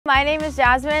My name is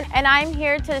Jasmine and I'm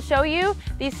here to show you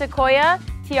the Sequoia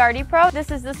TRD Pro.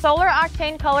 This is the solar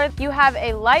octane color. You have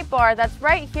a light bar that's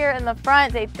right here in the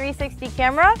front, a 360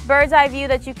 camera, bird's eye view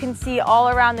that you can see all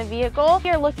around the vehicle.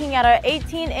 You're looking at an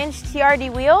 18-inch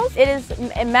TRD wheels. It is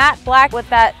a matte black with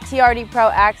that TRD Pro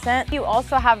accent. You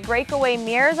also have breakaway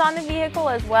mirrors on the vehicle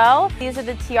as well. These are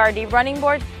the TRD running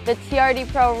boards, the TRD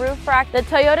Pro roof rack. The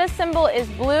Toyota symbol is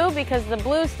blue because the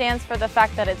blue stands for the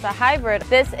fact that it's a hybrid.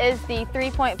 This is the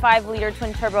 3.5 liter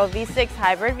twin turbo V6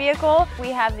 hybrid vehicle. We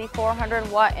have the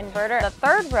 400-watt inverter. The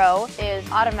third row is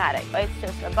automatic. It's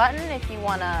just a button if you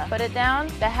want to put it down.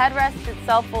 The headrest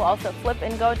itself will also flip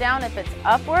and go down if it's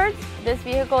upwards. This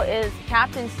vehicle is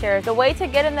captain's chair. The way to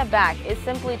get in the back is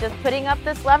simply just putting up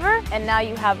this lever, and now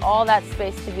you have all that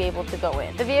space to be able to go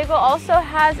in. The vehicle also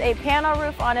has a panel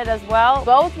roof on it as well.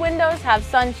 Both windows have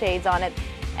sunshades on it.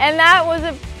 And that was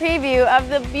a preview of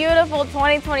the beautiful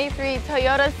 2023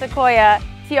 Toyota Sequoia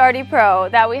TRD Pro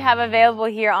that we have available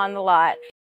here on the lot.